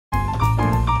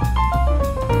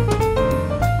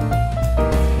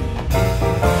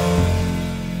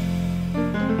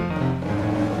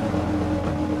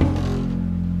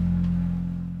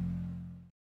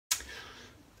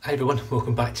everyone,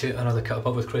 welcome back to another Cut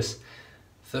Above with Chris.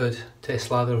 Third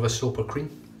test lather of a soap or cream.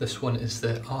 This one is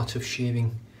the Art of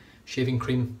Shaving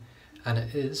cream, and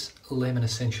it is lemon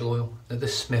essential oil. Now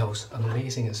this smells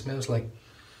amazing. It smells like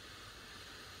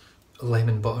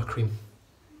lemon buttercream.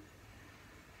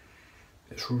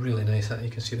 It's really nice. You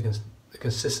can see the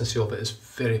consistency of it is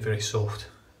very soft,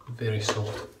 very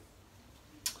soft.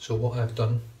 So what I've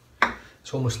done,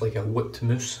 it's almost like a whipped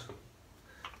mousse.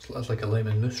 It's like a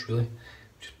lemon mousse really.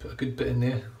 Just put a good bit in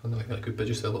there, and not a good bit,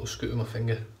 just a little scoop of my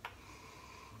finger.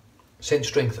 Scent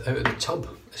strength out of the tub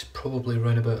is probably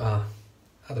around about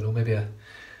I don't know, maybe a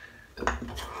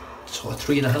sort of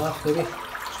 3.5 maybe.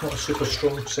 It's not a super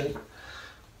strong scent.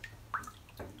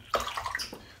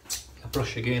 The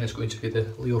brush again is going to be the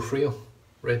Leo Frio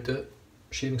Red Dirt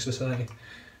Shaving Society.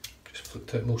 Just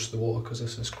flipped out most of the water because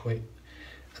this is quite...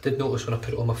 I did notice when I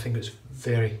put it on my finger it's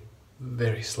very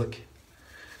slick.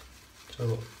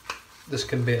 So this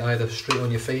can be either straight on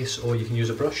your face or you can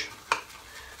use a brush.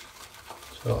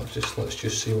 So let's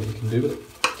just see what you can do with it.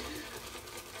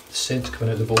 The scent's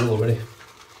coming out of the bowl already.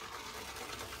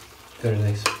 Very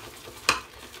nice.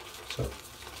 So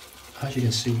as you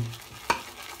can see,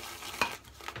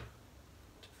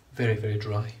 very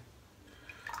dry.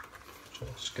 So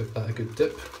let's give that a good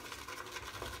dip.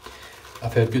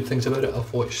 I've heard good things about it.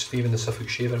 I've watched Stephen the Suffolk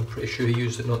Shaver. I'm pretty sure he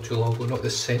used it not too long ago. Not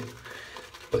this scent,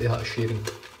 but the Art of Shaving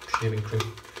cream,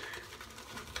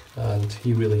 and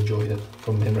he really enjoyed it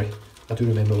from memory. I do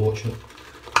remember watching it.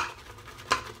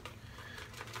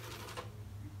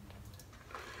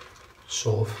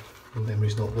 Sort of. My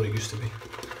memory's not what it used to be.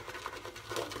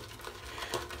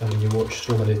 And when you watch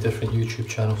so many different YouTube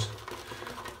channels,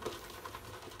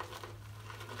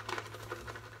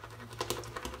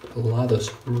 it lathers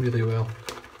really well.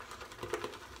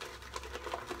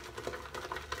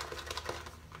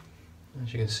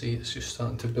 As you can see, it's just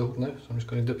starting to build now, so I'm just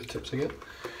going to dip the tips again.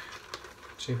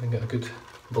 See if I can get a good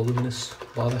voluminous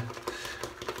lather.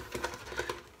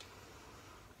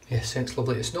 Yeah, scent's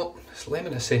lovely. It's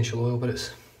lemon essential oil, but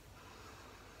it's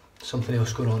something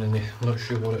else going on in there. I'm not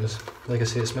sure what it is. Like I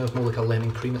say, it smells more like a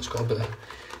lemon cream. It's got a bit of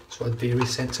sort of dairy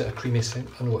scent to it, a creamy scent.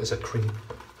 I know it is a cream.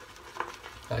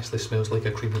 It actually smells like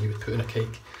a cream that you would put in a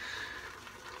cake.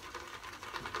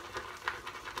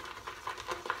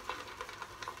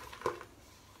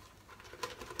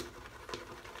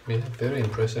 Yeah, very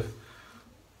impressive.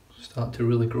 Starting to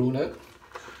really grow now.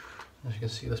 As you can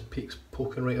see, this peak's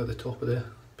poking right at the top of the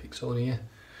peak's on here.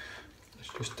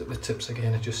 Let's just dip the tips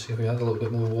again and just see if we add a little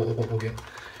bit more water what we'll get.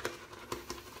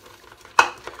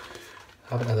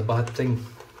 Haven't had a bad thing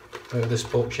out of this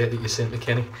box yet that you sent me,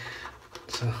 Kenny.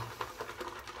 So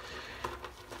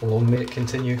long may it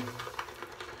continue.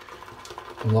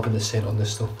 I'm loving the scent on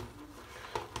this though.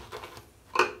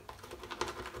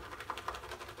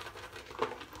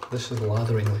 This is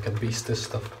lathering like a beast, this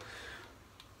stuff.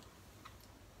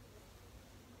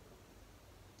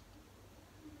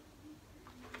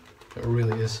 It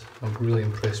really is. I'm really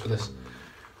impressed with this.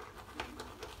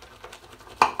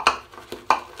 Right,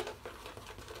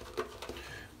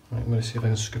 I'm going to see if I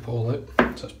can scoop it all out.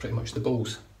 So that's pretty much, the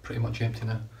bowl's pretty much empty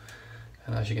now.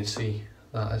 And as you can see,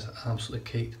 that is absolutely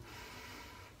caked.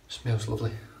 Smells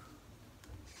lovely.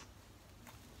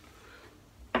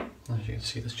 As you can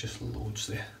see, there's just loads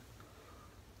there.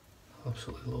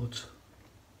 Absolutely loads.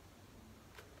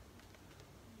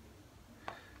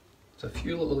 There's a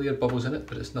few little air bubbles in it,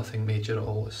 but it's nothing major at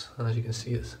all. And as you can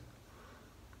see, it's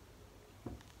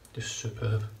just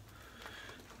superb.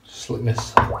 Slickness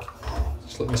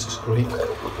is great.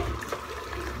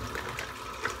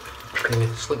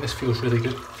 Yeah, slickness feels really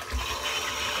good.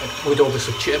 It would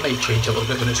obviously, it might change a little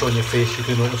bit when it's on your face, you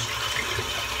do notice.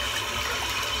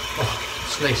 Oh,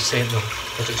 it's a nice scent though,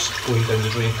 as it's going down the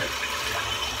drain.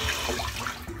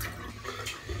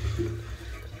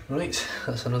 Right,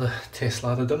 that's another test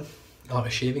lather done. Art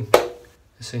of Shaving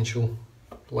essential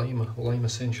lime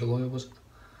essential oil, was it?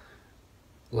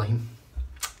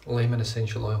 Lemon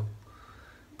essential oil.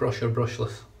 Brush or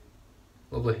brushless.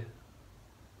 Lovely.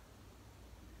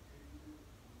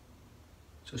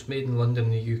 So it's made in London,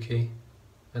 the UK,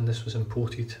 and this was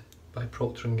imported by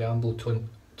Procter & Gamble to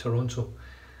Toronto.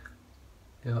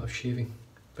 The Art of Shaving.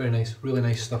 Very nice, really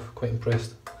nice stuff, quite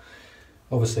impressed.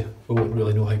 Obviously, we won't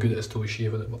really know how good it is till we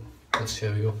shave with it, but let's see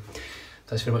how we go.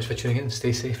 Thanks very much for tuning in.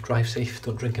 Stay safe, drive safe,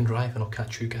 don't drink and drive, and I'll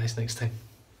catch you guys next time.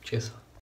 Cheers.